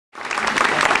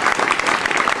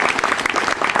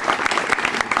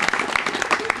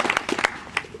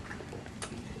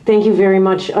Thank you very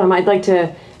much. I'd like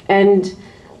to end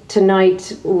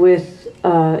tonight with,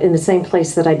 in the same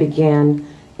place that I began,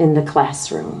 in the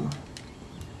classroom.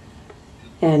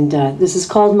 And this is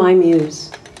called My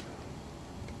Muse.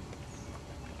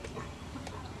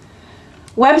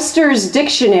 Webster's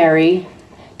dictionary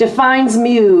defines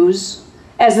muse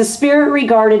as the spirit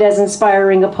regarded as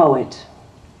inspiring a poet.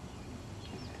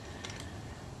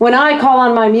 When I call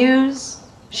on my muse,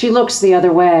 she looks the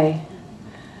other way.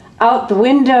 Out the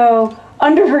window,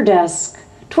 under her desk,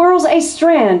 twirls a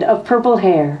strand of purple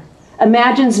hair,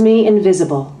 imagines me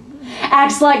invisible,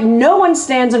 acts like no one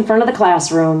stands in front of the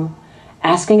classroom,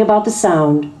 asking about the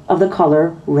sound of the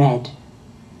color red.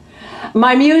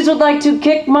 My muse would like to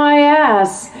kick my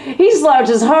ass. He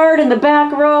slouches hard in the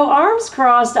back row, arms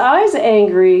crossed, eyes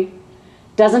angry.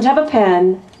 Doesn't have a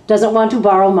pen, doesn't want to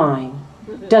borrow mine,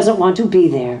 doesn't want to be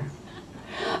there.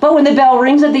 But when the bell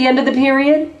rings at the end of the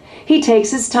period, he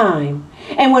takes his time.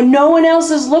 And when no one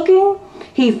else is looking,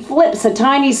 he flips a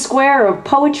tiny square of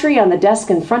poetry on the desk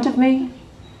in front of me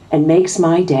and makes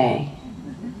my day.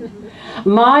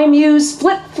 My muse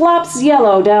flip-flops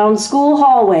yellow down school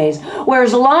hallways,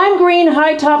 wears lime green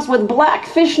high tops with black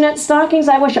fishnet stockings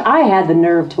I wish I had the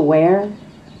nerve to wear.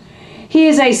 He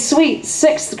is a sweet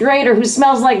sixth grader who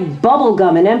smells like bubble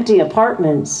gum in empty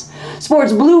apartments,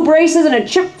 sports blue braces and a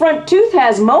chipped front tooth,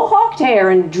 has mohawked hair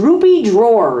and droopy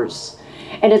drawers.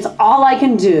 And it's all I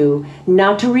can do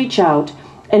not to reach out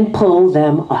and pull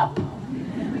them up.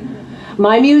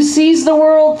 My muse sees the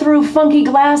world through funky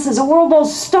glasses, a world both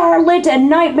starlit and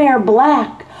nightmare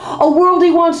black, a world he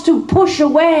wants to push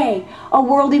away, a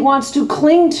world he wants to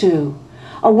cling to,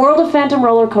 a world of phantom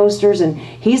roller coasters, and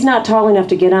he's not tall enough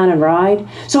to get on and ride,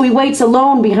 so he waits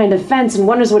alone behind the fence and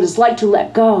wonders what it's like to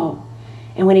let go.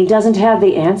 And when he doesn't have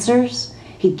the answers,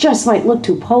 he just might look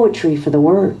to poetry for the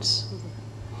words.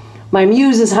 My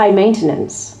muse is high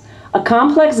maintenance, a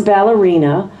complex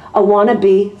ballerina, a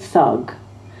wannabe thug.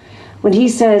 When he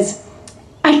says,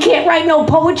 "I can't write no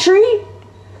poetry,"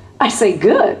 I say,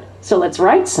 "Good, so let's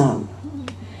write some."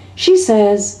 She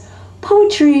says,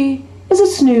 "Poetry is a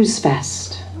snooze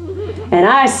fest." And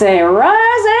I say,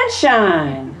 "Rise and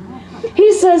shine."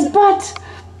 He says, but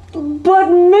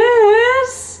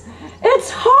miss,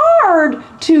 it's hard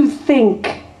to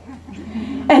think."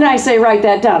 And I say, "Write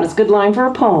that down, it's a good line for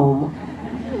a poem."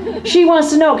 She wants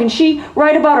to know, can she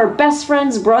write about her best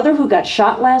friend's brother who got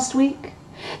shot last week?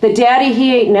 The daddy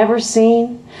he ain't never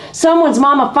seen? Someone's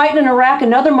mama fighting in Iraq,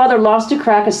 another mother lost to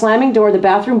crack, a slamming door, the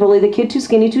bathroom bully, the kid too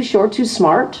skinny, too short, too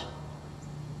smart?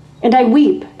 And I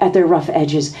weep at their rough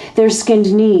edges, their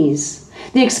skinned knees,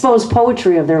 the exposed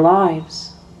poetry of their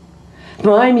lives.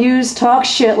 My muse talks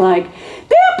shit like,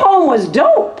 "That poem was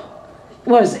dope,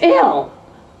 was ill,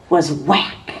 was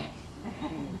whack."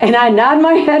 And I nod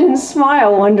my head and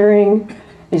smile, wondering,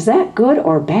 is that good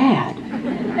or bad?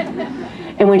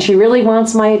 And when she really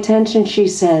wants my attention, she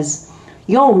says,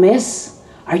 "Yo, miss,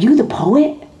 are you the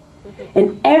poet?"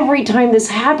 And every time this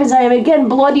happens, I am again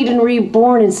bloodied and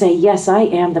reborn and say, yes, I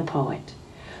am the poet.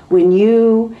 When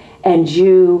you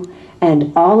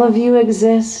and all of you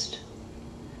exist,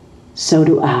 so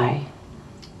do I.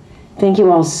 Thank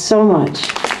you all so much.